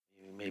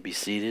be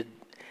seated.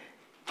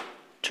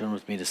 Turn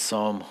with me to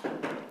Psalm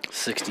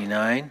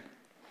 69.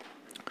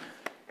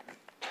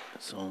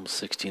 Psalm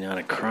 69,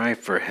 a cry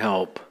for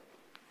help.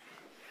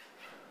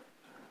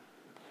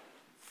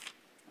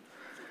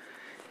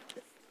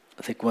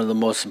 I think one of the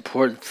most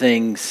important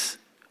things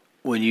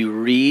when you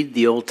read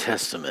the Old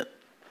Testament,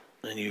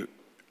 and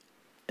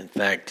in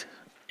fact,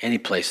 any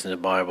place in the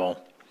Bible,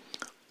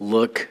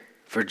 look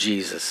for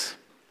Jesus.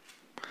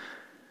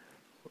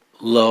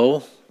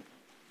 Lo,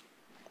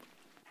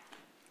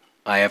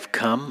 I have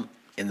come,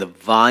 in the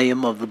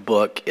volume of the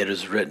book it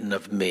is written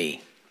of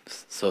me.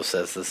 So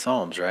says the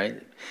Psalms,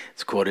 right?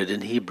 It's quoted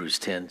in Hebrews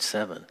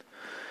 10:7.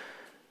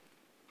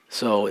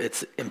 So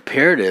it's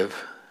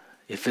imperative,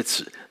 if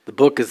it's the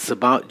book is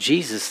about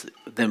Jesus,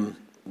 then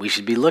we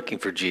should be looking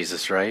for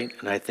Jesus, right?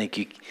 And I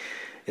think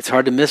it's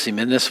hard to miss him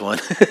in this one.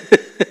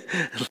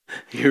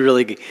 You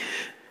really,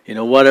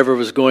 whatever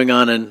was going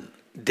on in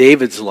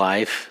David's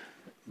life,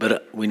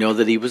 but we know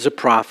that he was a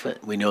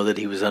prophet. We know that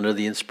he was under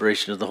the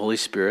inspiration of the Holy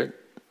Spirit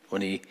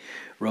when he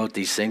wrote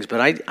these things.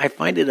 But I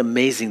find it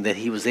amazing that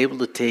he was able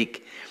to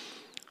take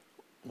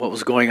what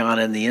was going on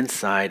in the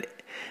inside,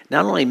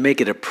 not only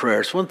make it a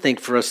prayer. It's one thing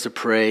for us to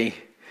pray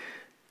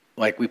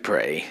like we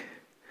pray,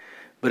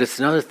 but it's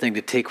another thing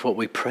to take what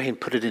we pray and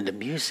put it into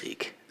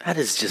music. That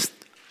is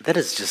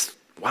just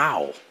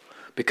wow.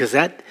 Because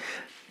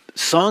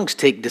songs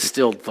take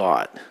distilled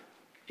thought.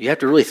 You have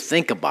to really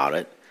think about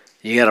it.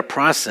 You got to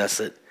process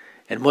it.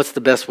 And what's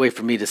the best way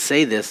for me to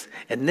say this?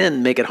 And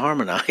then make it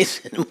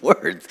harmonize in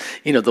words.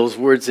 Those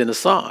words in a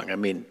song.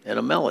 In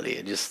a melody.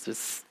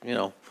 It's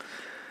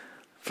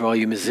for all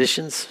you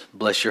musicians,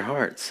 bless your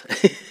hearts.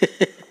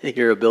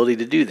 Your ability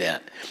to do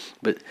that.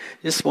 But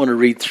just want to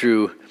read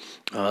through.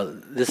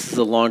 This is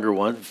a longer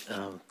one,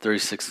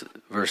 36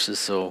 verses,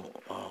 so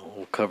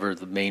we'll cover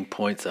the main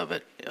points of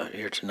it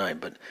here tonight.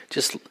 But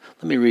just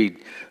let me read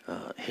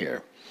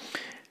here.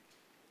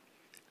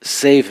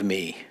 Save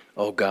me,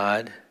 O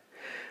God,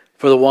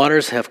 for the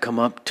waters have come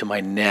up to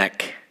my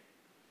neck.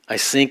 I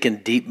sink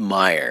in deep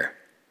mire,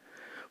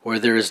 where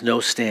there is no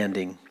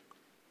standing.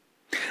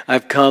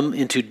 I've come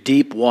into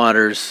deep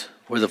waters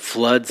where the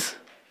floods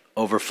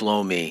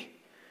overflow me.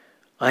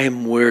 I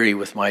am weary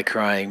with my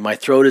crying. My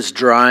throat is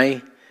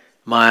dry.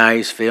 My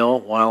eyes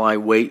fail while I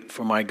wait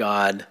for my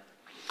God.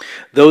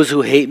 Those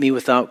who hate me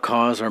without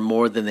cause are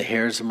more than the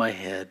hairs of my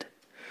head.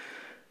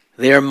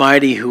 They are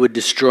mighty who would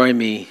destroy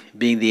me,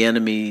 being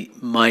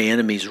my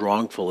enemies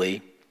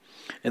wrongfully.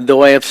 And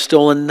though I have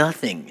stolen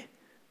nothing,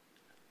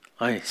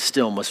 I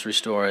still must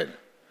restore it.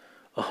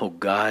 Oh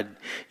God,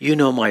 you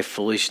know my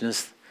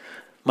foolishness.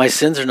 My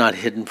sins are not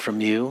hidden from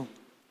you.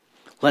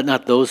 Let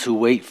not those who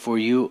wait for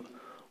you,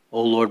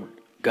 O Lord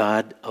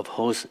God of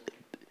hosts,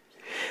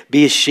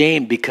 be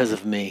ashamed because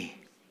of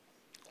me.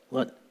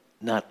 Let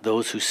not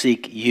those who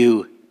seek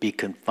you be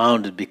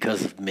confounded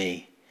because of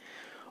me,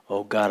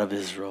 O God of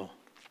Israel.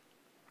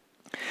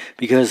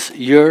 Because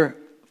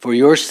for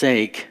your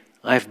sake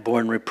I have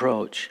borne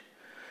reproach.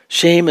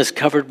 Shame has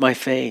covered my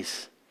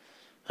face.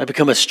 I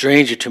become a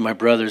stranger to my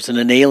brothers and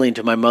an alien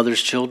to my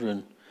mother's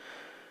children.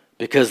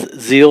 Because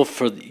zeal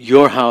for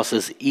your house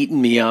has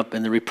eaten me up,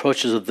 and the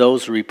reproaches of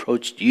those who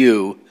reproached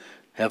you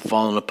have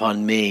fallen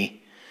upon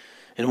me.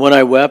 And when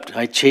I wept,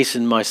 I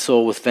chastened my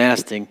soul with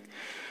fasting,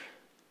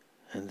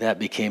 and that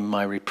became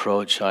my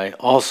reproach. I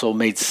also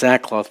made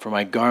sackcloth for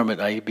my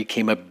garment. I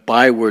became a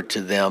byword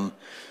to them,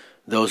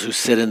 those who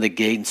sit in the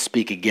gate and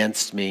speak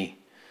against me.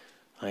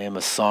 I am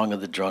a song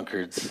of the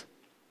drunkards.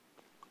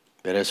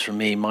 But as for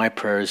me, my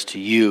prayer is to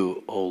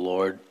you, O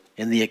Lord,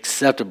 in the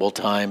acceptable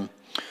time.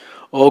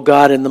 O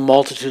God, in the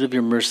multitude of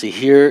your mercy,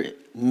 hear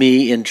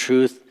me in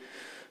truth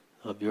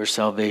of your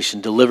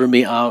salvation. Deliver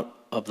me out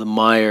of the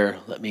mire.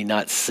 Let me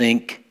not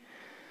sink.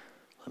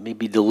 Let me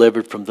be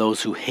delivered from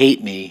those who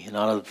hate me and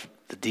out of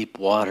the deep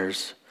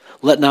waters.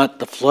 Let not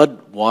the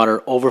flood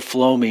water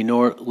overflow me,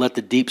 nor let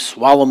the deep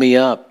swallow me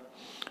up.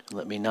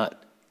 Let not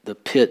the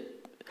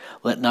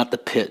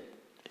pit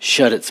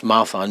shut its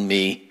mouth on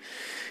me.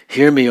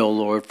 Hear me, O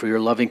Lord, for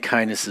your loving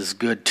kindness is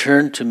good.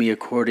 Turn to me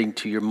according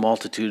to your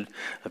multitude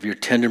of your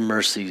tender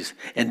mercies,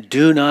 and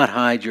do not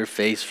hide your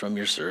face from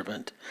your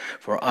servant,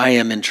 for I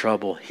am in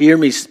trouble. Hear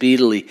me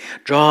speedily.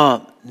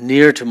 Draw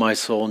near to my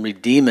soul and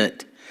redeem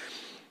it.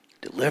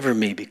 Deliver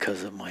me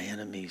because of my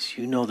enemies.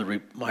 You know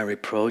my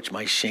reproach,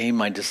 my shame,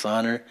 my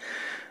dishonor.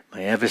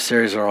 My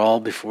adversaries are all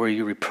before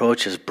you.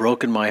 Reproach has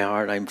broken my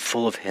heart. I am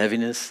full of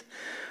heaviness.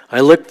 I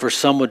looked for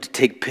someone to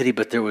take pity,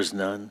 but there was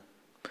none.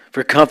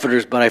 For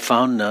comforters, but I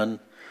found none.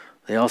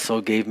 They also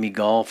gave me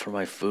gall for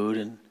my food,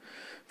 and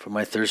for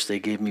my thirst they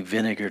gave me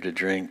vinegar to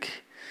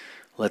drink.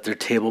 Let their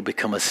table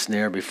become a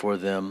snare before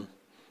them,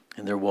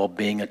 and their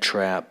well-being a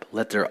trap.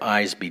 Let their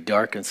eyes be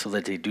darkened so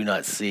that they do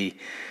not see,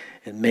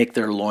 and make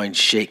their loins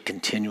shake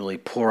continually.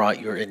 Pour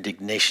out your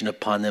indignation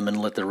upon them,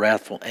 and let the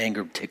wrathful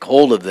anger take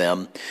hold of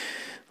them.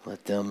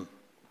 Let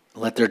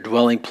their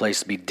dwelling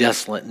place be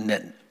desolate, and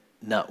let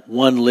not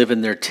one live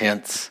in their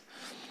tents.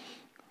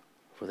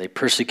 For they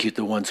persecute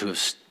the ones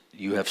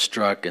you have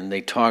struck, and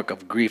they talk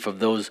of grief of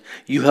those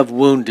you have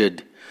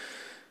wounded.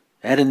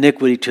 Add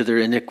iniquity to their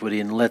iniquity,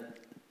 and let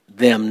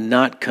them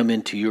not come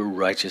into your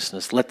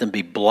righteousness. Let them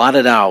be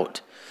blotted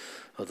out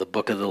of the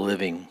book of the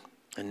living,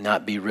 and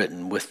not be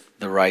written with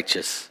the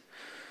righteous.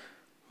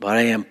 But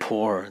I am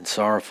poor and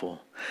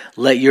sorrowful.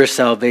 Let your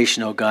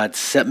salvation, O God,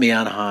 set me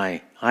on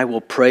high. I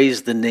will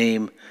praise the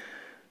name,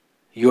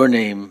 your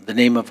name, the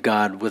name of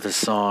God, with a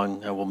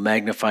song. I will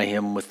magnify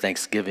him with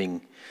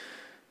thanksgiving.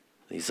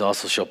 These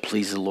also shall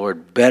please the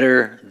Lord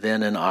better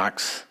than an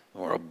ox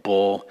or a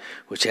bull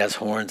which has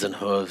horns and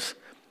hooves.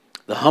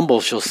 The humble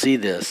shall see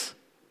this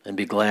and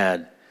be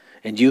glad.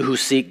 And you who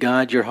seek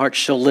God, your heart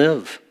shall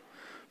live.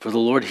 For the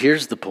Lord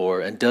hears the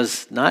poor and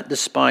does not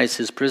despise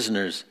his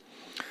prisoners.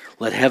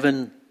 Let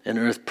heaven and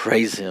earth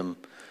praise him,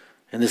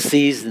 and the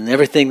seas and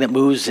everything that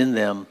moves in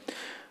them.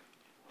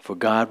 For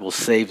God will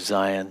save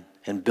Zion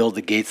and build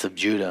the gates of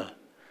Judah,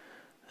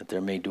 that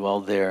there may dwell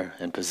there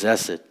and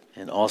possess it.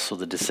 And also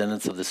the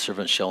descendants of the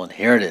servant shall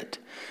inherit it,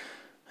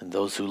 and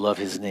those who love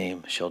his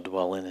name shall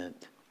dwell in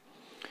it.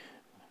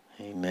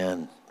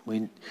 Amen.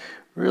 We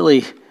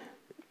really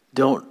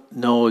don't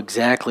know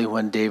exactly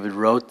when David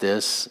wrote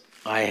this.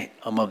 I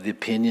am of the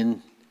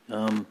opinion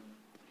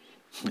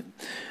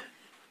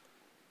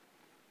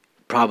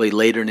probably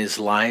later in his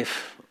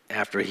life,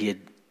 after he had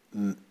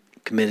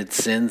committed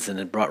sins and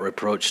had brought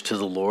reproach to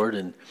the Lord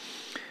and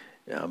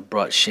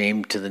brought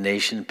shame to the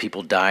nation.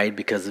 People died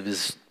because of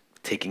his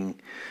taking,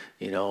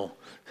 a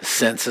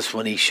census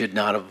when he should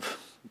not have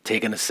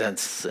taken a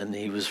census, and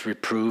he was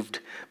reproved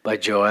by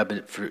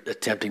Joab for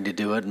attempting to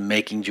do it and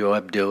making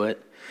Joab do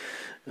it.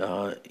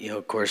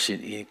 Of course,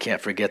 you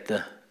can't forget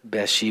the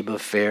Bathsheba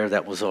affair.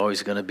 That was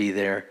always going to be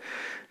there,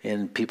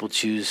 and people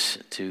choose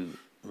to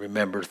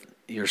remember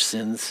your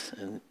sins,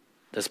 and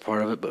that's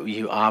part of it. But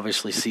you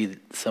obviously see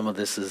some of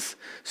this is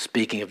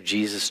speaking of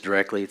Jesus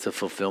directly. It's a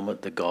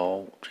fulfillment, the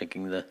gall,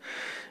 drinking the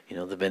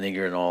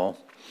vinegar and all.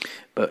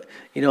 But,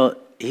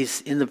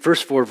 he's in the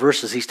first 4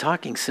 verses, he's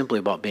talking simply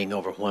about being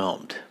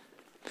overwhelmed.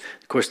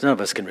 Of course, none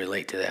of us can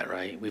relate to that,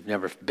 right? We've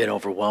never been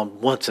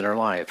overwhelmed once in our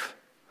life.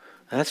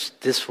 That's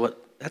what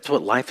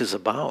life is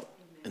about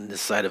in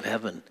this side of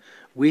heaven.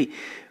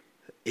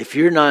 If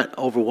you're not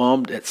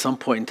overwhelmed at some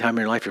point in time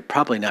in your life, you're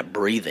probably not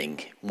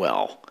breathing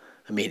well.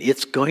 I mean,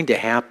 it's going to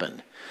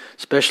happen,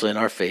 especially in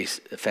our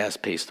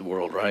fast-paced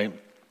world, right?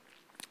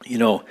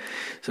 So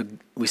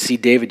we see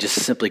David just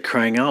simply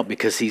crying out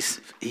because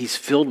he's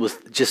filled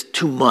with just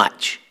too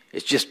much.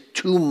 It's just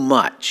too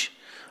much.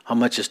 How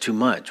much is too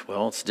much?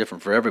 Well, it's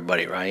different for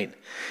everybody, right?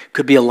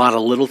 Could be a lot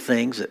of little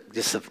things that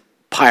just have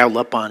piled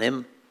up on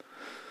him.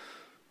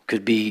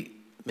 Could be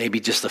maybe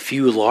just a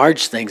few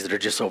large things that are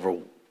just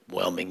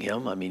overwhelming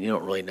him. I mean, you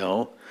don't really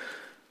know.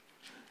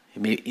 I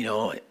mean,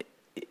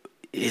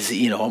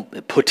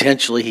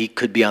 potentially he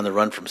could be on the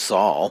run from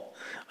Saul.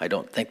 I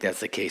don't think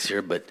that's the case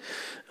here, but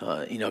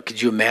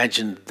could you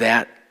imagine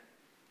that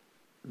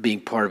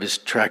being part of his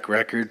track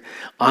record?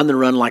 On the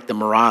run like the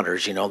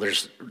marauders,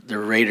 they're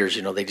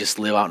raiders, they just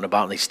live out and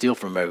about and they steal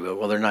from everywhere.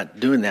 Well, they're not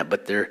doing that,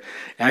 but they're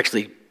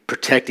actually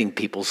protecting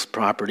people's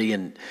property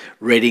and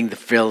raiding the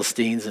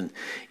Philistines. And,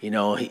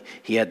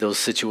 he had those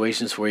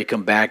situations where he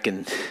come back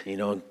and,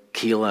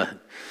 Keilah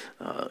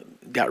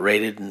got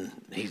raided and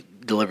he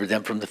delivered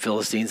them from the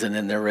Philistines, and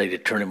then they're ready to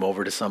turn him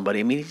over to somebody.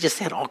 I mean, he just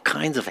had all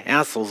kinds of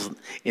hassles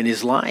in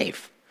his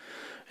life.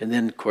 And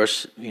then, of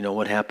course,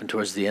 what happened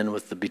towards the end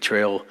with the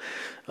betrayal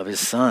of his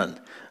son.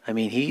 I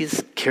mean,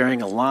 he's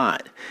carrying a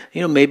lot.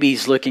 Maybe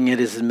he's looking at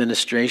his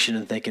administration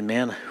and thinking,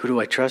 man, who do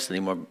I trust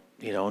anymore?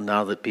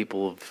 Now that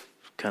people have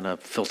kind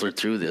of filtered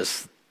through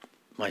this,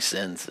 my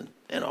sins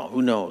and all,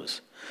 who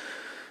knows?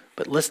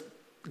 But let's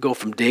go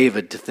from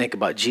David to think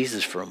about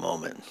Jesus for a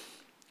moment.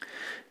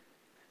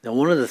 Now,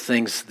 one of the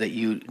things that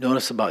you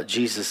notice about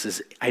Jesus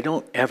is I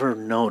don't ever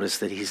notice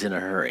that he's in a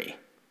hurry.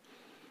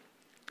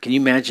 Can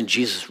you imagine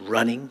Jesus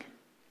running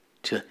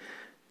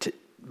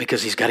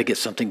because he's got to get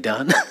something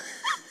done?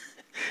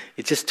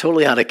 It's just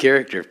totally out of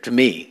character, to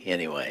me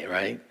anyway,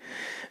 right?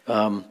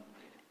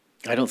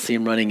 I don't see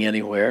him running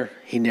anywhere.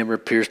 He never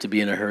appears to be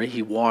in a hurry.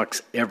 He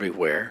walks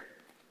everywhere.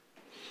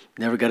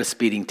 Never got a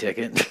speeding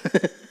ticket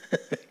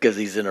because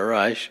he's in a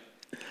rush.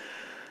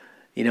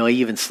 He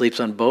even sleeps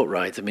on boat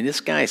rides. I mean,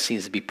 this guy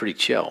seems to be pretty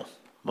chill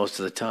most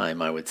of the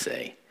time, I would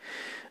say.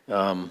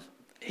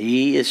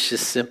 He is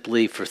just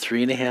simply, for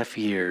 3.5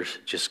 years,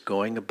 just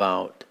going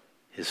about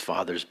his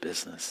Father's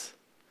business.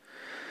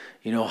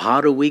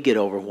 How do we get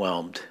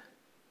overwhelmed?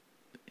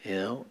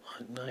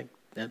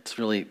 That's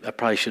really, I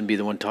probably shouldn't be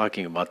the one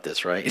talking about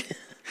this, right?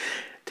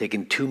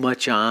 Taking too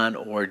much on,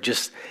 or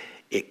just,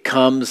 it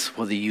comes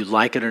whether you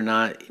like it or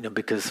not,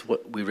 because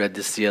what we read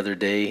this the other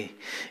day,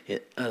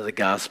 the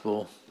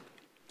Gospel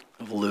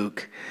of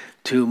Luke,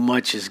 too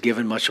much is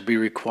given, much will be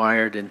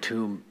required, and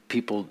too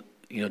people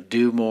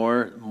do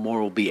more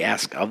will be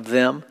asked of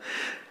them.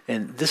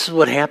 And this is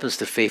what happens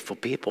to faithful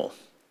people.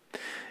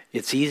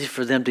 It's easy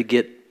for them to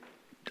get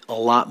a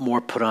lot more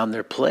put on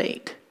their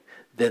plate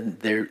than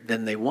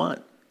they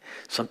want.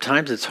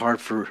 Sometimes it's hard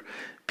for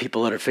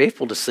people that are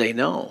faithful to say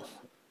no.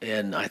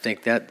 And I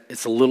think that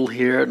it's a little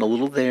here and a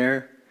little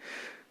there.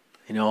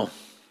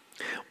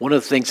 one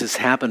of the things that's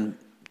happened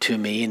to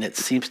me, and it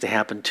seems to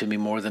happen to me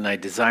more than I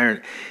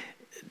desire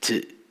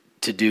to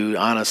do,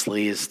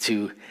 honestly, is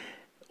to,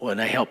 when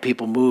I help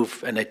people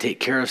move and I take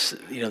care of,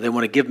 they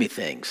want to give me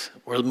things.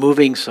 We're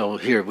moving, so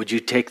here, would you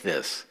take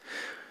this?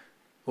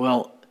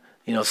 Well,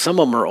 some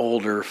of them are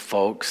older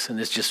folks, and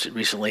this just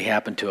recently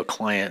happened to a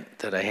client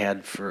that I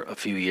had for a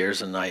few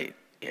years, and I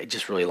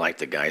just really liked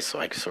the guy, so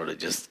I sort of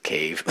just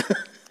cave.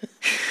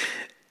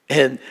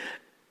 And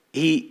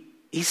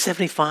he's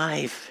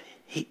 75.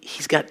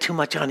 He's got too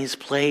much on his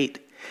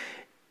plate,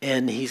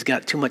 and he's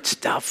got too much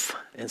stuff,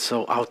 and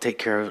so I'll take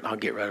care of it. I'll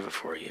get rid of it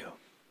for you.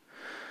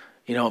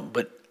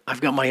 But I've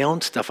got my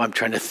own stuff I'm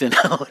trying to thin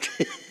out.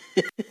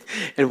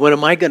 And when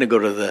am I going to go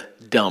to the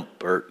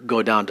dump or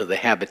go down to the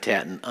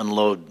habitat and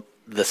unload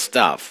the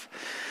stuff?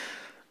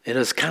 It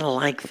was kind of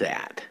like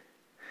that.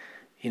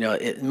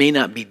 It may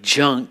not be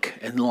junk,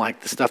 and like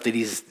the stuff that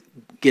he's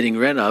getting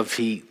rid of,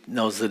 he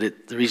knows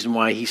that the reason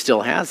why he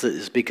still has it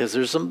is because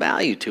there's some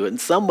value to it,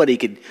 and somebody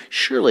could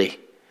surely,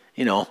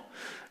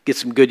 get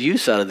some good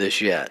use out of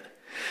this yet.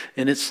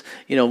 And it's,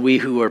 we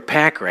who are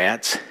pack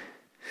rats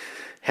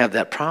have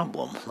that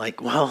problem.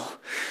 Like, well,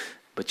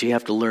 but you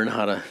have to learn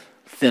how to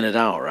thin it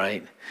out,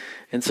 right?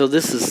 And so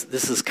this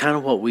is kind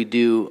of what we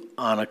do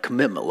on a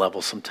commitment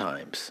level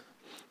sometimes.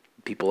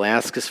 People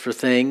ask us for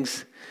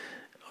things.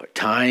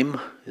 Time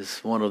is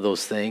one of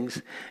those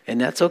things,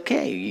 and that's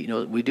okay.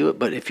 We do it,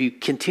 but if you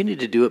continue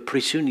to do it,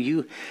 pretty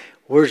soon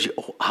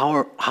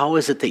how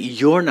is it that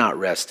you're not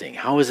resting?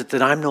 How is it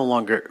that I'm no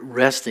longer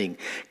resting?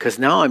 Because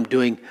now I'm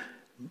doing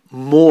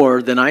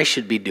more than I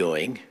should be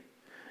doing,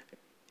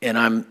 and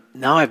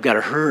I've got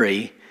to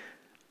hurry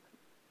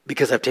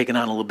because I've taken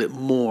on a little bit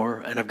more,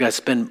 and I've got to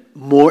spend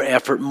more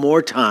effort,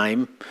 more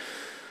time.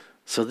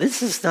 So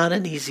this is not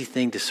an easy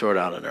thing to sort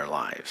out in our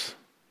lives.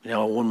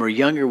 When we're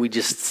younger, we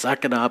just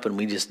suck it up and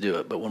we just do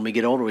it. But when we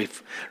get older, we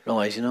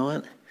realize, you know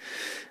what?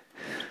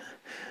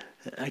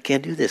 I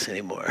can't do this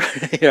anymore,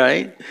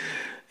 right?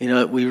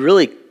 We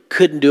really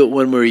couldn't do it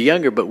when we were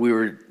younger, but we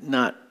were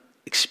not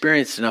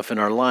experienced enough in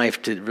our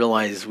life to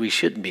realize we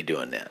shouldn't be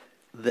doing that.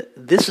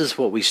 This is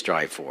what we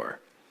strive for,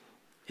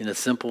 in a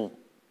simple,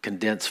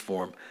 condensed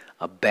form,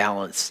 a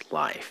balanced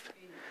life.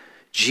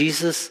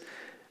 Jesus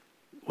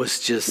was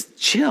just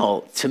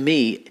chill. To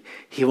me,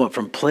 he went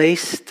from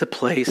place to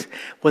place.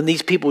 When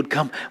these people would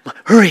come,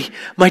 hurry,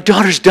 my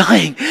daughter's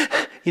dying.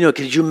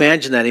 Could you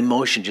imagine that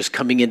emotion just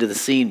coming into the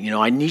scene?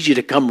 I need you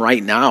to come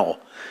right now.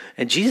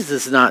 And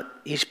Jesus is not,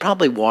 he's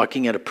probably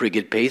walking at a pretty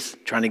good pace,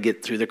 trying to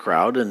get through the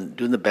crowd and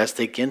doing the best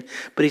they can,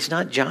 but he's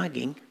not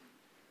jogging.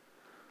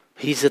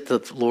 He's at the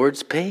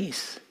Lord's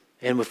pace.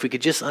 And if we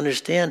could just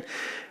understand,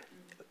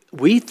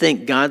 we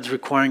think God's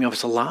requiring of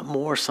us a lot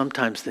more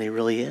sometimes than he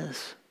really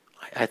is.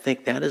 I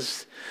think that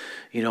is,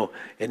 and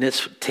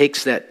this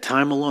takes that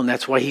time alone.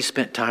 That's why he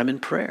spent time in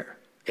prayer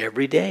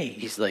every day.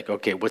 He's like,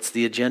 okay, what's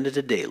the agenda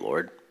today,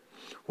 Lord?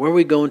 Where are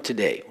we going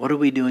today? What are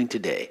we doing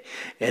today?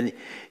 And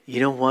you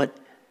know what?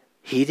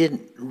 He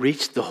didn't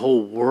reach the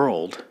whole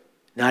world.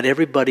 Not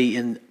everybody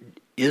in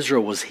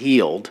Israel was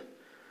healed.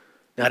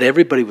 Not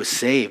everybody was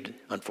saved,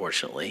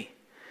 unfortunately.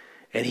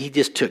 And he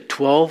just took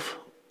 12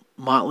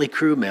 motley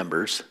crew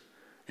members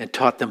and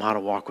taught them how to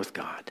walk with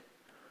God.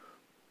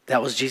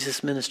 That was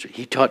Jesus' ministry.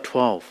 He taught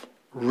 12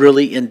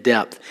 really in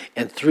depth,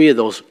 and 3 of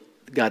those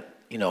got,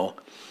 a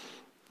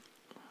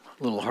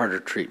little harder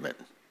treatment,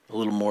 a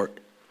little more.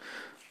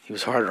 He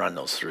was harder on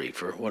those 3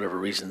 for whatever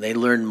reason. They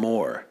learned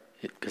more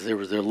because there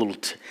was their little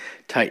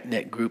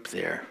tight-knit group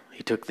there.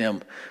 He took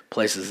them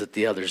places that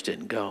the others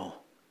didn't go.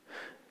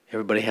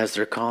 Everybody has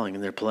their calling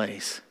in their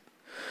place.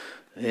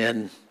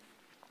 But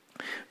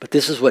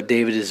this is what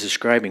David is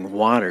describing: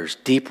 waters,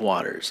 deep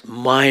waters,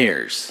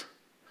 mires,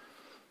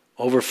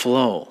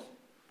 overflow.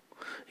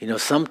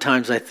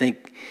 Sometimes I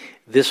think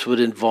this would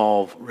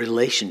involve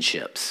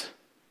relationships.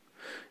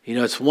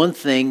 It's one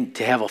thing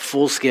to have a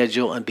full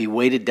schedule and be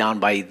weighted down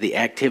by the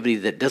activity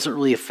that doesn't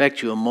really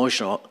affect you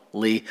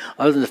emotionally,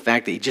 other than the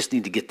fact that you just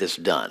need to get this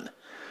done.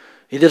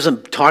 It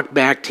doesn't talk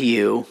back to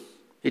you.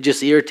 It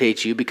just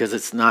irritates you because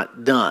it's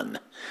not done.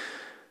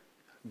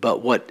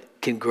 But what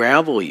can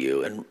gravel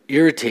you and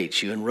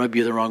irritate you and rub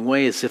you the wrong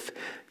way is if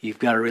you've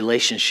got a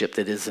relationship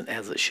that isn't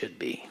as it should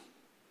be.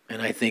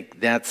 And I think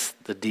that's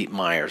the deep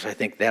mires. I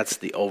think that's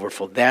the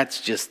overflow.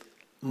 That's just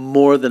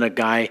more than a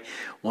guy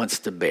wants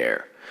to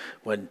bear.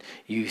 When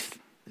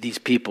these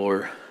people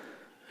are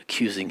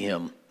accusing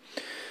him,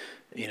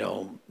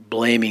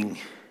 blaming,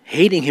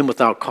 hating him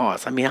without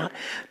cause. I mean,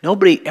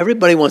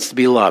 everybody wants to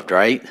be loved,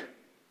 right?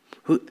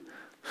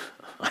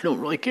 I don't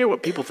really care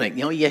what people think.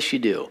 Yes, you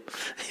do.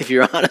 If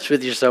you're honest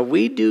with yourself,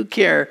 we do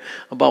care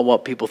about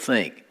what people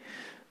think,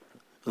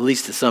 at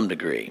least to some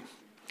degree.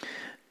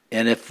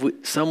 And if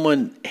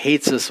someone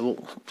hates us, well,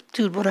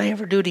 dude, what did I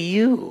ever do to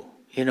you?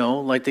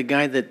 Like the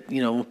guy that,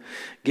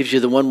 gives you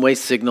the one-way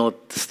signal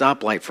at the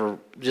stoplight for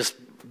just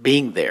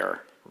being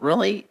there.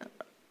 Really?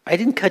 I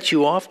didn't cut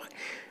you off.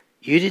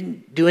 You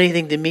didn't do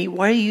anything to me.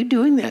 Why are you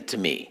doing that to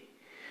me?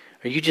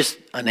 Are you just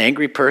an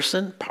angry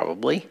person?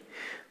 Probably.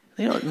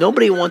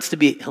 Nobody wants to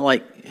be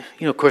like,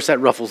 of course that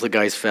ruffles the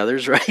guy's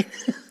feathers, right?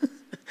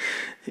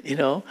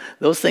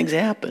 Those things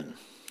happen.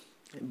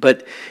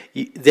 But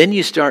then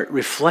you start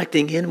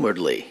reflecting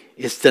inwardly.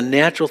 It's the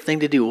natural thing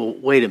to do. Well,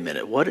 wait a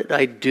minute, what did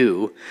I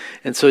do?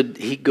 And so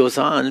he goes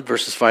on,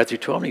 verses 5 through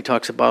 12, and he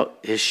talks about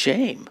his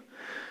shame.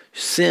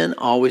 Sin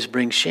always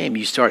brings shame.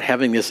 You start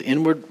having this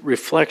inward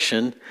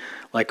reflection,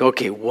 like,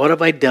 okay, what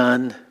have I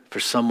done for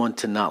someone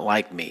to not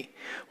like me?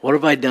 What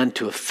have I done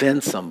to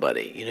offend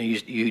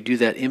somebody? You do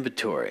that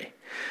inventory.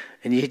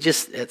 And you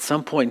just, at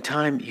some point in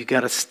time, you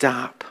got to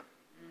stop.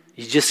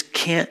 You just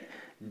can't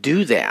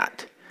do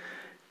that.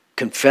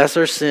 Confess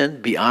our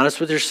sin. Be honest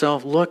with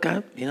yourself. Look,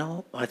 I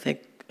think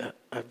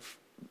I've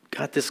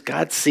got this.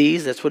 God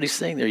sees. That's what he's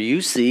saying there.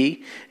 You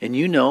see and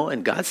you know,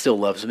 and God still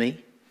loves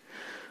me.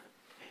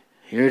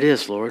 Here it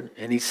is, Lord.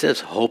 And he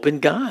says, hope in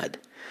God.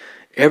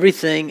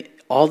 Everything,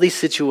 all these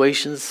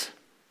situations,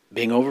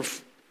 being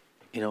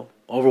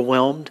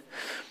overwhelmed,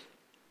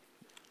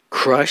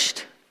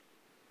 crushed.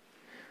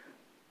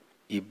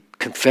 You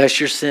confess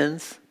your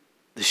sins.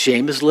 The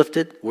shame is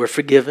lifted. We're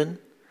forgiven.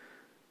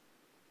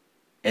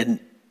 And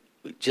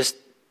just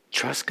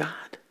trust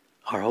God.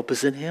 Our hope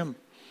is in him.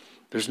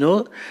 There's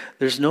no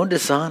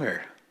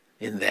dishonor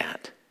in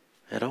that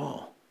at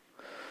all.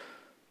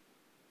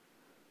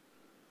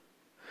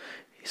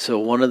 So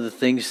one of the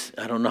things,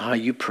 I don't know how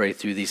you pray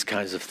through these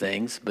kinds of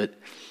things, but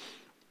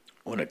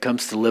when it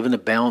comes to living a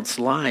balanced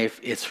life,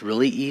 it's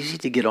really easy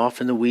to get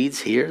off in the weeds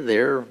here,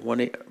 there,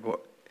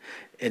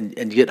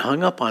 and get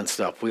hung up on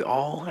stuff. We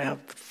all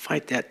have to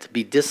fight that, to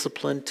be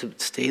disciplined, to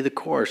stay the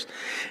course.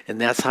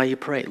 And that's how you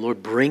pray.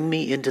 Lord, bring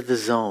me into the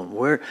zone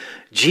where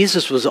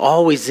Jesus was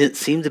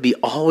seemed to be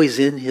always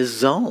in his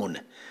zone.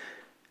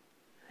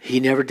 He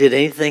never did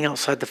anything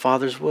outside the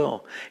Father's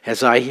will.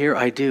 As I hear,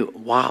 I do.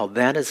 Wow,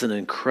 that is an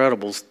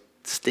incredible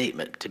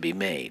statement to be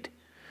made.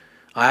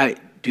 I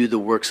do the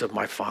works of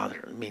my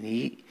Father. I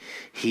mean,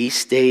 he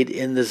stayed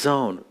in the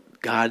zone.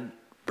 God,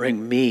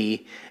 bring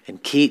me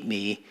and keep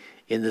me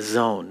in the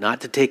zone.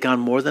 Not to take on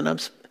more than I'm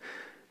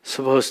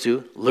supposed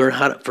to.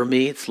 For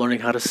me, it's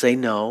learning how to say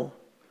no.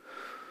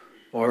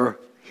 Or,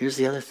 here's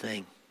the other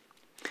thing.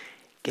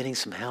 Getting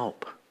some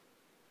help.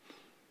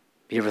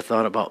 You ever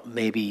thought about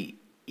maybe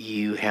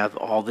you have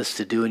all this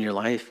to do in your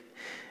life,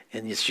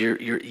 and it's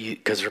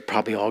because they're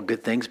probably all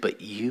good things,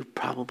 but you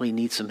probably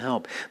need some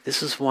help.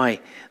 This is why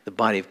the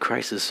body of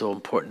Christ is so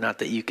important. Not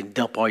that you can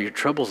dump all your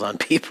troubles on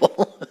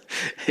people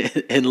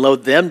and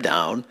load them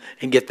down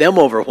and get them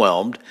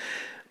overwhelmed,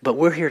 but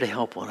we're here to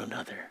help one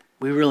another.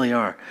 We really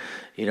are.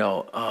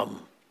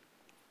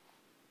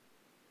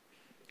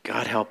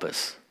 God help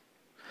us.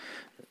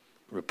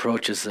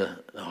 Reproach is a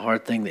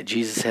hard thing that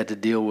Jesus had to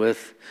deal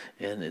with,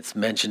 and it's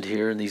mentioned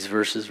here in these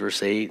verses,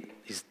 verse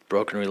 8, these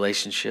broken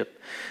relationship,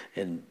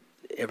 and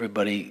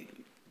everybody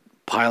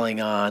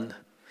piling on.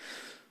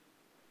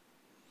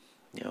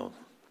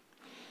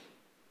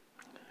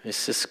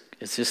 It's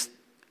just.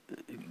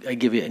 I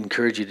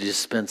encourage you to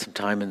just spend some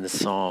time in the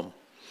psalm,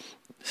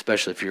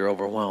 especially if you're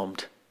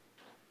overwhelmed.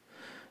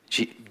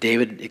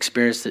 David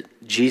experienced it.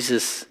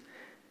 Jesus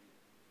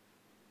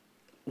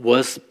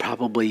was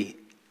probably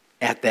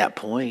at that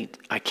point.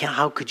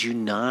 How could you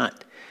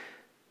not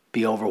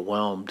be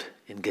overwhelmed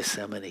in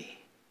Gethsemane?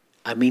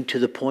 I mean, to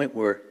the point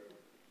where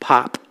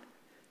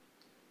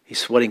he's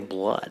sweating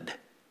blood.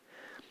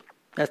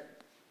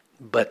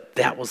 But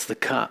that was the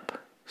cup.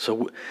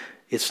 So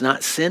it's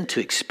not sin to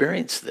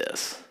experience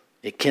this.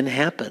 It can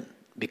happen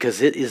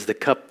because it is the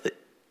cup that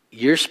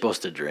you're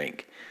supposed to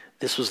drink.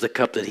 This was the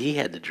cup that he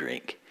had to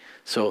drink.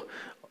 So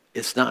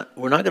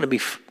we're not going to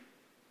be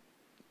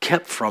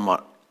kept from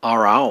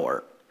our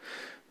hour.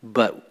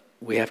 But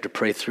we have to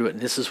pray through it. And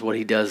this is what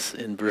he does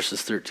in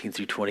verses 13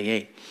 through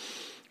 28.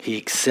 He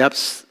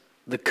accepts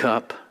the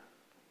cup,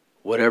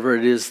 whatever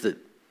it is that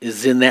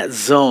is in that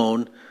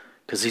zone,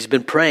 because he's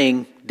been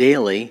praying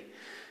daily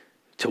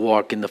to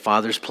walk in the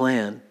Father's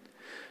plan.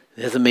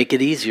 It doesn't make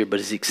it easier, but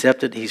he's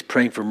accepted. He's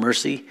praying for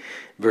mercy.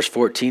 Verse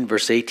 14,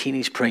 verse 18,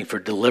 he's praying for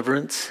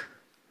deliverance.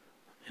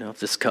 If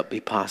this cup be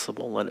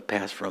possible, let it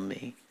pass from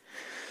me.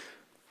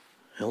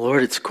 And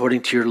Lord, it's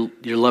according to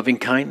your loving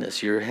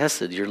kindness, your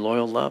hesed, your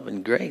loyal love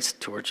and grace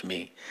towards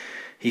me.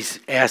 He's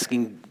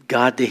asking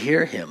God to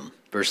hear him.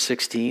 Verse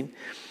 16,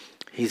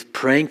 he's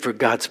praying for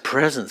God's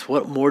presence.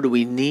 What more do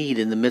we need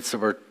in the midst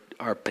of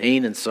our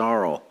pain and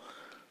sorrow?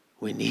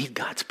 We need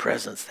God's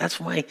presence.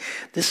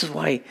 This is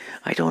why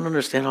I don't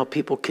understand how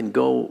people can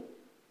go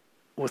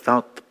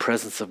without the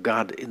presence of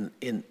God in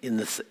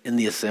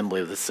the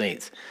assembly of the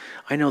saints.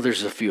 I know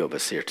there's a few of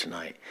us here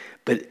tonight,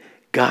 but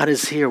God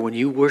is here. When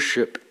you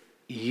worship,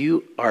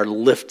 you are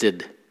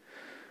lifted.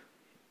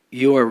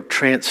 You are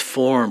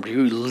transformed.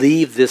 You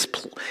leave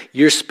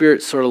your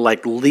spirit sort of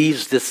like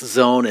leaves this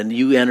zone and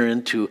you enter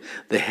into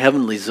the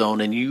heavenly zone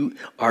and you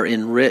are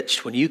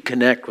enriched when you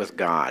connect with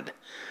God.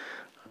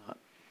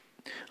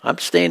 I'm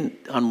staying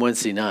on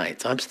Wednesday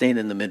nights. I'm staying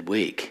in the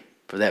midweek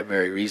for that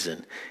very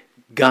reason.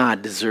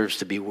 God deserves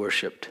to be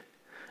worshiped.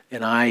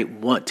 And I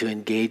want to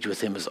engage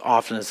with him as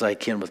often as I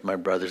can with my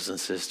brothers and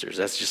sisters.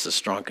 That's just a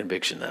strong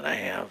conviction that I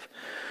have.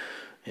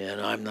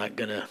 And I'm not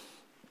going to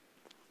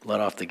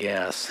let off the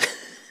gas.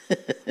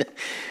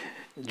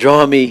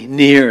 Draw me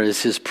near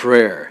is his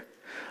prayer.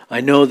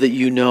 I know that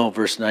you know,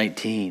 verse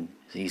 19,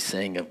 he's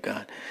saying of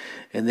God.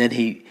 And then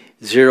he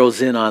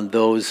zeroes in on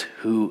those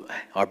who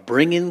are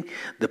bringing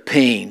the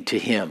pain to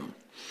him.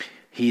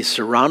 He's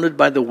surrounded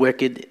by the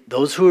wicked,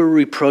 those who are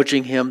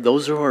reproaching him,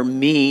 those who are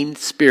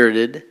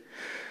mean-spirited.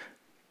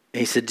 And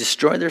he said,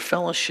 destroy their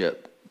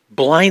fellowship.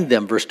 Blind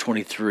them, verse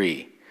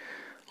 23.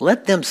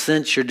 Let them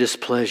sense your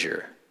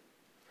displeasure.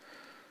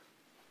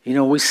 You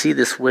know, we see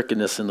this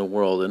wickedness in the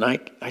world, and I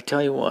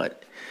tell you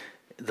what,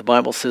 the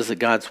Bible says that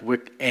God's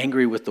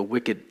angry with the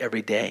wicked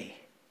every day.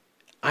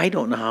 I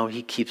don't know how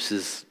he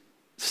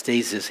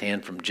stays his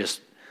hand from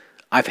just,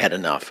 I've had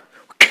enough.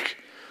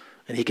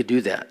 And he could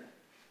do that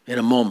in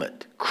a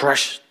moment,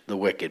 crush the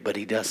wicked, but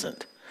he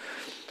doesn't.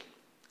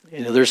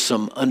 You know, there's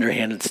some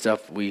underhanded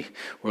stuff. We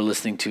were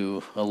listening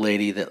to a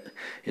lady that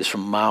is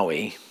from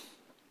Maui.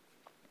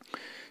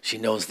 She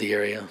knows the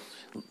area,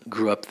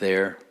 grew up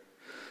there,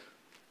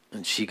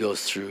 and she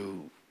goes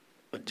through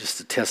just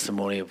a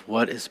testimony of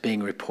what is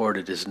being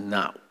reported is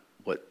not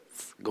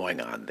what's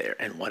going on there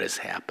and what has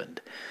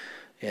happened.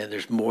 And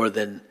there's more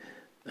than,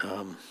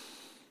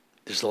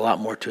 there's a lot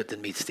more to it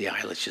than meets the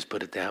eye, let's just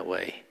put it that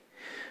way.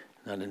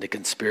 Not into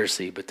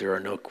conspiracy, but there are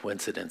no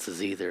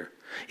coincidences either.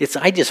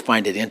 I just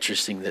find it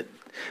interesting that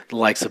the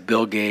likes of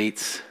Bill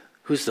Gates,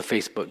 who's the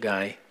Facebook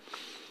guy?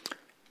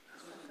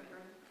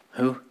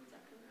 Who?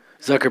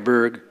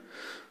 Zuckerberg,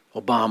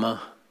 Obama.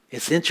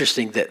 It's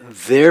interesting that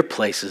their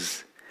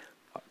places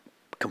are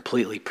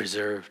completely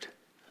preserved.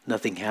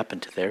 Nothing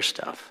happened to their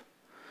stuff.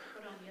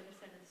 But on the other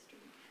side of the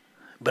street.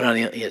 But on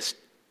the it's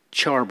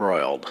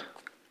charbroiled,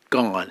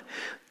 gone.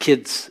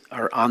 Kids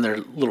are on their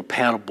little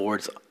paddle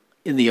boards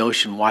in the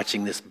ocean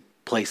watching this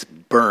place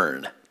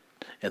burn,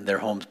 and their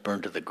homes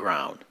burn to the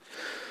ground.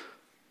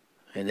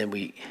 And then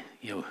we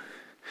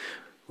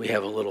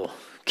have a little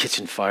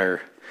kitchen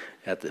fire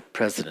at the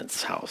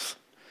president's house.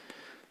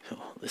 So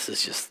this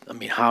is just,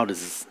 how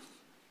does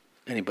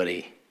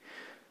anybody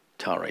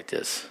tolerate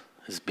this?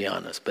 It's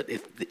beyond us. But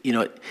if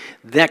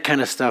that kind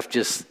of stuff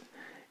just,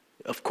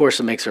 of course,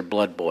 it makes our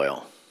blood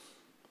boil.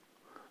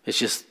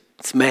 It's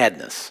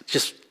madness.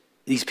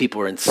 These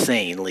people are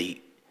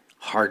insanely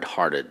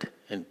hard-hearted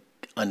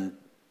and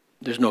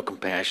there's no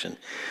compassion.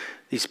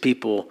 These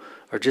people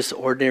are just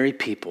ordinary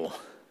people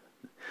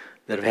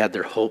that have had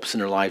their hopes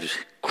and their lives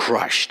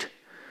crushed,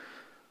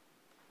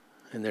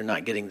 and they're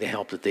not getting the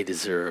help that they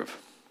deserve.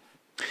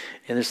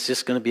 And it's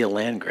just going to be a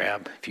land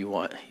grab. If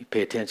you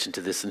pay attention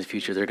to this in the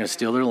future, they're going to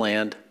steal their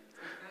land.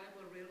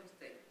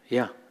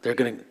 Yeah, they're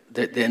going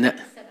to.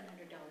 $700.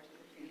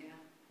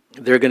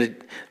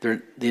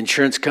 The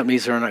insurance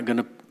companies are not going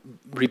to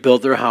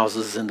rebuild their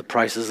houses, and the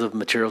prices of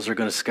materials are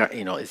going to,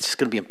 it's just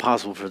going to be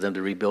impossible for them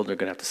to rebuild. They're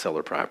going to have to sell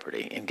their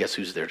property, and guess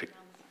who's there to?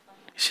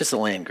 It's just a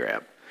land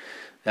grab.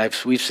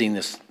 We've seen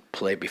this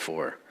play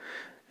before,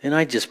 and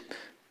I just,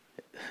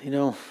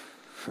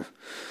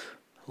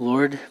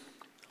 Lord,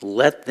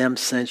 let them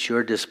sense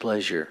your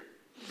displeasure.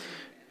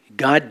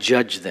 God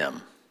judge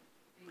them,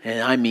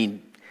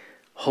 and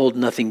hold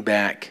nothing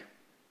back.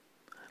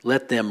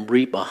 Let them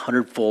reap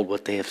 100-fold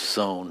what they have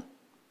sown.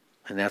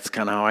 And that's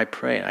kind of how I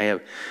pray.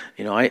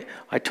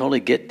 I totally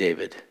get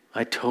David.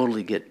 I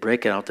totally get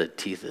breaking out the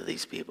teeth of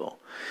these people.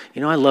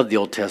 I love the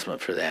Old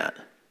Testament for that.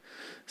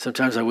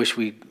 Sometimes I wish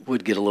we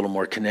would get a little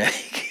more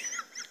kinetic,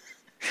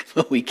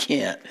 but we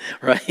can't,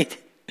 right?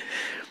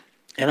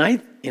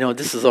 And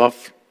this is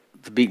off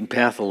the beaten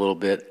path a little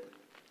bit.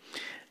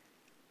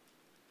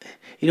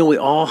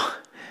 I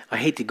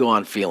hate to go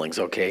on feelings,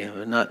 okay?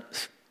 I'm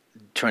not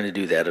trying to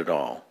do that at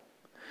all.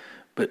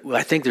 But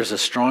I think there's a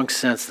strong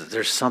sense that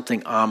there's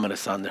something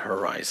ominous on the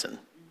horizon.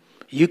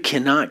 You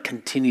cannot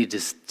continue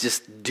to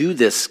just do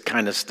this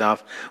kind of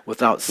stuff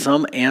without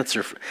some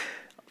answer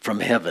from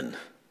heaven.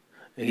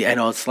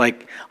 It's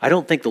like, I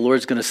don't think the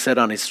Lord's going to sit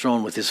on his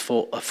throne with his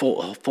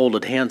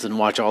folded hands and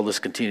watch all this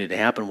continue to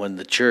happen when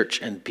the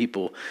church and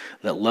people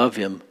that love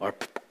him are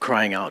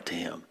crying out to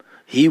him.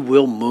 He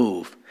will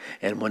move.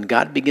 And when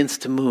God begins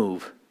to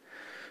move,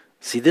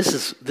 see, this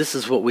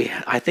is what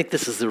I think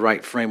this is the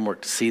right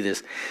framework to see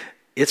this.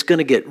 It's going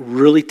to get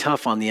really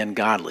tough on the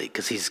ungodly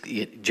because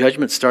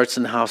judgment starts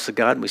in the house of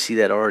God, and we see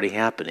that already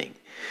happening.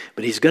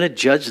 But he's going to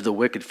judge the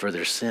wicked for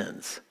their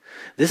sins.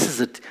 This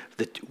is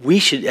we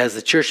should, as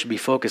the church, should be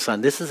focused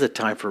on. This is a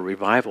time for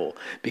revival,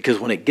 because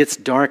when it gets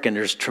dark and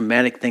there's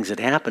traumatic things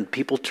that happen,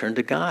 people turn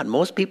to God.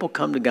 Most people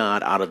come to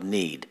God out of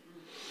need.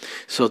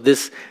 So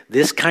this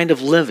kind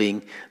of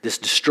living, this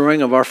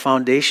destroying of our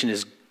foundation,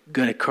 is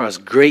going to cause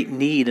great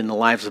need in the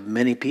lives of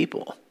many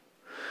people.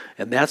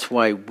 And that's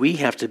why we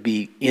have to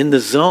be in the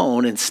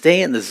zone and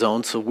stay in the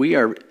zone, so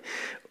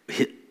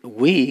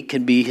we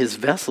can be his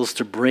vessels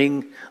to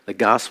bring the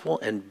gospel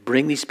and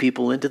bring these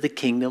people into the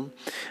kingdom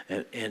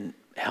and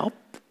help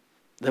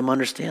them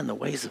understand the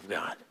ways of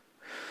God.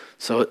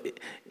 So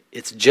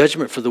it's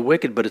judgment for the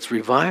wicked, but it's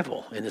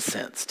revival in a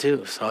sense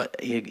too. So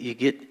you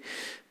get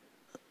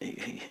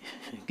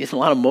a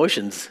lot of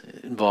emotions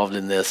involved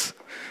in this.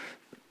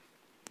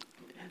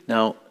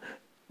 Now,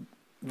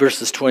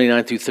 verses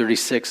 29 through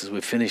 36, as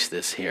we finish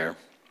this here,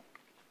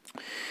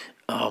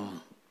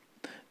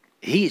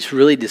 he's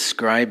really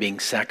describing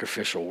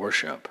sacrificial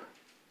worship.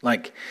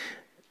 Like,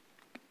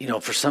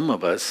 for some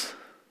of us,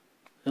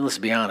 and let's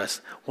be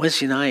honest,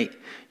 Wednesday night,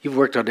 you've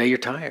worked all day, you're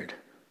tired.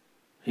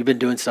 You've been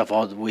doing stuff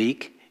all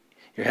week.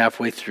 You're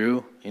halfway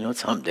through.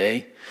 It's hump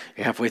day.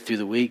 You're halfway through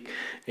the week,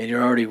 and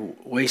you're already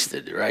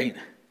wasted, right?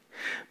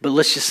 But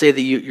let's just say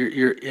that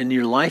you're in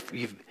your life,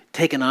 you've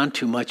taken on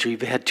too much, or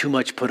you've had too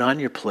much put on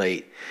your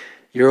plate.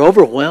 You're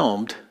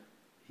overwhelmed.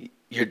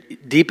 You're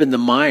deep in the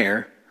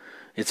mire.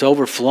 It's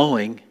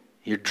overflowing.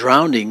 You're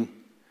drowning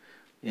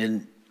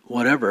in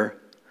whatever.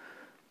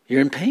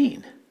 You're in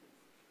pain.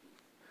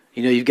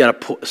 You've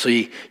got to. So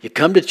you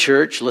come to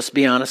church. Let's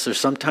be honest. There's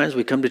sometimes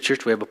we come to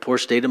church, we have a poor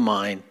state of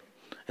mind,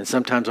 and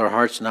sometimes our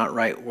heart's not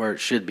right where it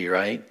should be.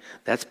 Right?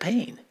 That's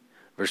pain.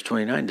 Verse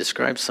 29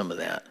 describes some of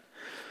that.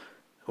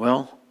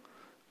 Well,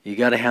 you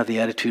got to have the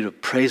attitude of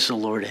praise the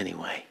Lord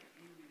anyway,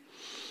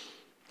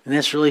 and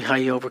that's really how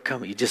you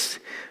overcome it. You just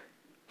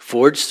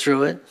forge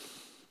through it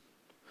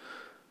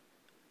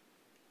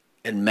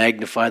and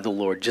magnify the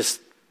Lord.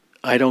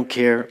 I don't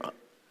care.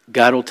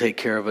 God will take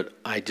care of it.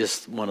 I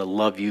just want to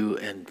love you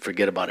and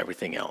forget about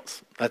everything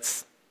else.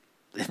 That's,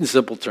 in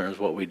simple terms,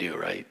 what we do,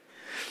 right?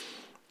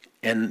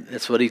 And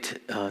that's what he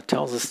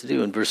tells us to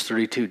do in verse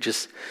 32.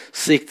 Just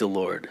seek the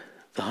Lord.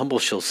 The humble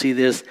shall see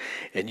this,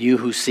 and you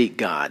who seek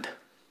God.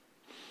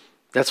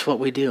 That's what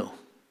we do.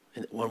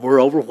 And when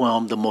we're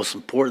overwhelmed, the most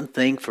important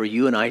thing for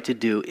you and I to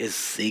do is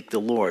seek the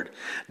Lord.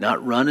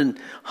 Not run and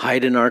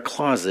hide in our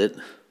closet,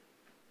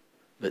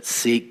 but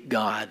seek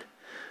God.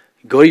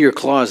 Go to your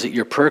closet,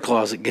 your prayer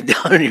closet, get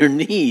down on your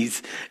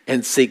knees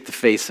and seek the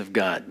face of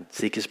God.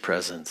 Seek his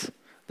presence.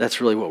 That's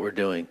really what we're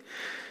doing.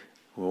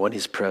 We want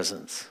his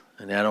presence.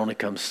 And that only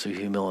comes through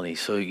humility.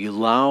 So you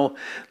allow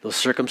those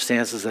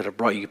circumstances that have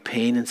brought you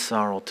pain and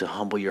sorrow to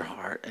humble your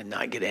heart and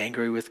not get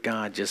angry with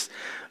God. Just,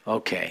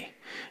 okay.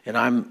 And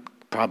I'm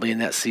probably in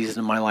that season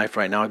of my life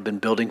right now. I've been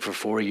building for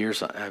 4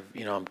 years.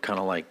 I'm kind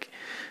of like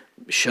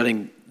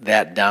shutting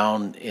that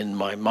down in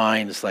my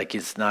mind. It's like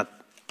it's not,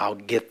 I'll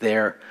get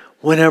there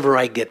whenever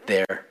I get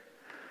there.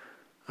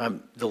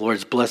 The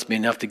Lord's blessed me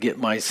enough to get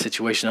my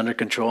situation under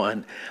control,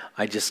 and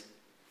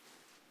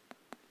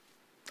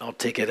I'll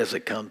take it as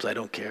it comes. I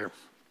don't care.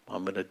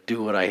 I'm going to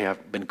do what I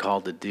have been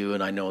called to do,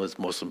 and I know it's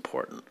most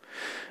important.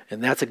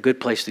 And that's a good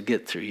place to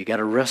get through. You got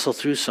to wrestle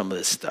through some of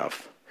this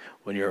stuff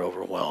when you're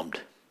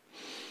overwhelmed.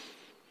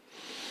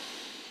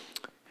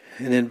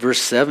 And then verse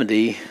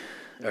 70,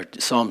 or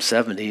Psalm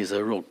 70 is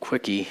a real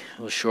quickie, a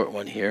little short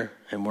one here.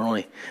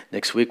 And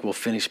next week we'll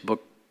finish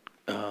book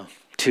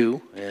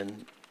 2,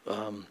 and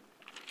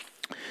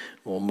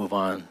we'll move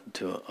on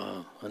to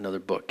another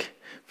book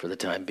for the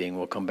time being.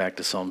 We'll come back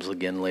to Psalms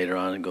again later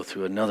on and go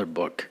through another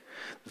book,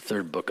 the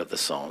third book of the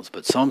Psalms.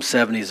 But Psalm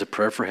 70 is a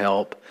prayer for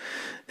help.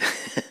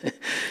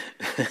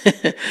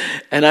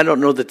 And I don't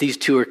know that these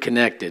two are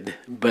connected,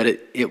 but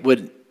it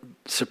would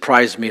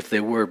surprise me if they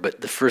were.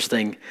 But the first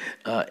thing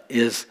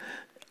is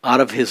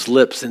out of his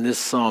lips in this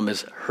psalm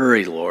is,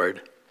 hurry,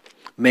 Lord,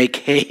 make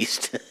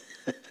haste.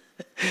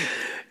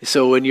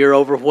 So when you're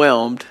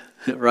overwhelmed,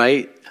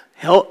 right,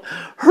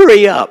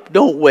 hurry up,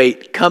 don't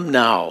wait, come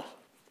now,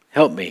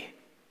 help me.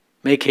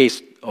 Make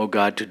haste, O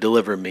God, to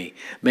deliver me.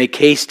 Make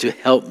haste to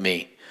help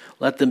me.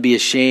 Let them be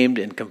ashamed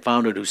and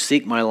confounded who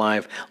seek my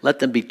life. Let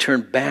them be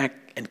turned back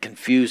and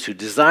confused who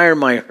desire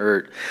my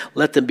hurt.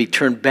 Let them be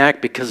turned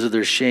back because of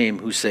their shame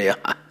who say,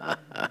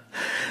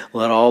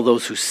 Let all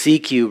those who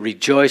seek you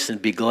rejoice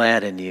and be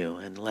glad in you.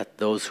 And let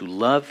those who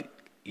love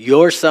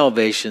your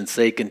salvation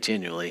say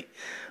continually,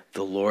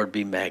 the Lord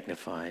be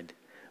magnified.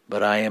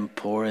 But I am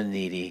poor and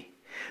needy.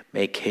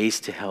 Make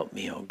haste to help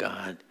me, O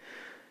God.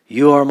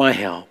 You are my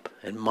help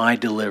and my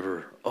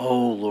deliverer.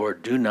 O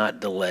Lord, do not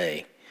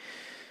delay.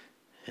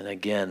 And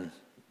again,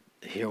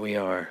 here we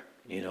are,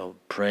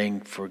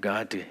 praying for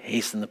God to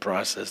hasten the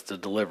process to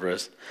deliver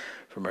us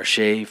from our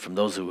shame, from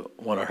those who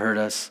want to hurt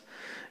us.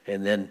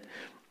 And then,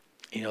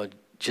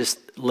 just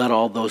let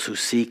all those who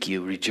seek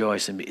you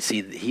rejoice. And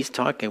see, he's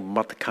talking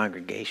about the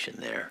congregation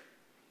there.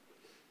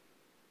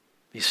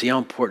 You see how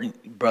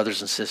important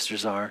brothers and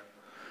sisters are?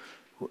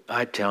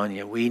 I'm telling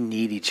you, we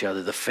need each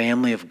other. The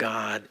family of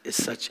God is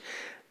such,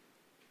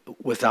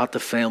 without the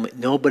family,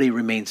 nobody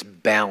remains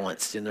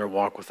balanced in their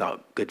walk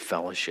without good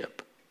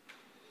fellowship.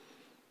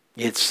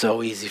 It's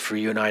so easy for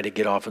you and I to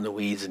get off in the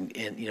weeds, and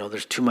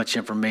there's too much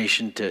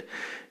information to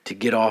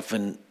get off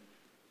in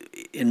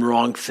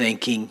wrong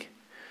thinking.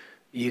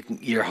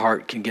 Your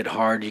heart can get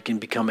hard. You can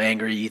become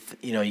angry. You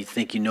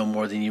think you know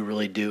more than you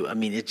really do. I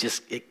mean,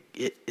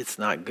 it's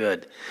not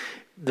good.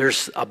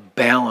 There's a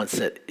balance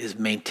that is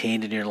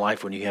maintained in your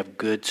life when you have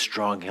good,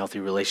 strong, healthy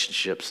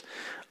relationships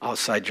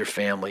outside your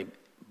family,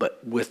 but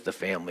with the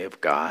family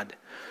of God.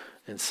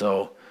 And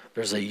so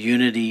there's a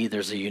unity,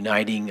 there's a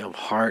uniting of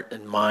heart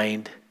and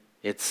mind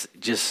It's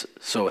just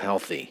so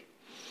healthy.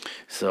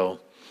 So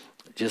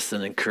just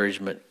an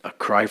encouragement, a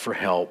cry for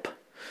help.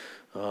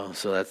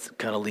 So that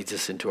kind of leads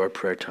us into our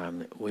prayer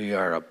time. We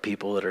are a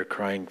people that are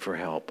crying for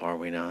help, are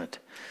we not?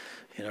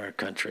 In our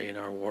country, in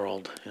our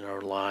world, in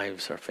our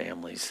lives, our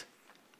families.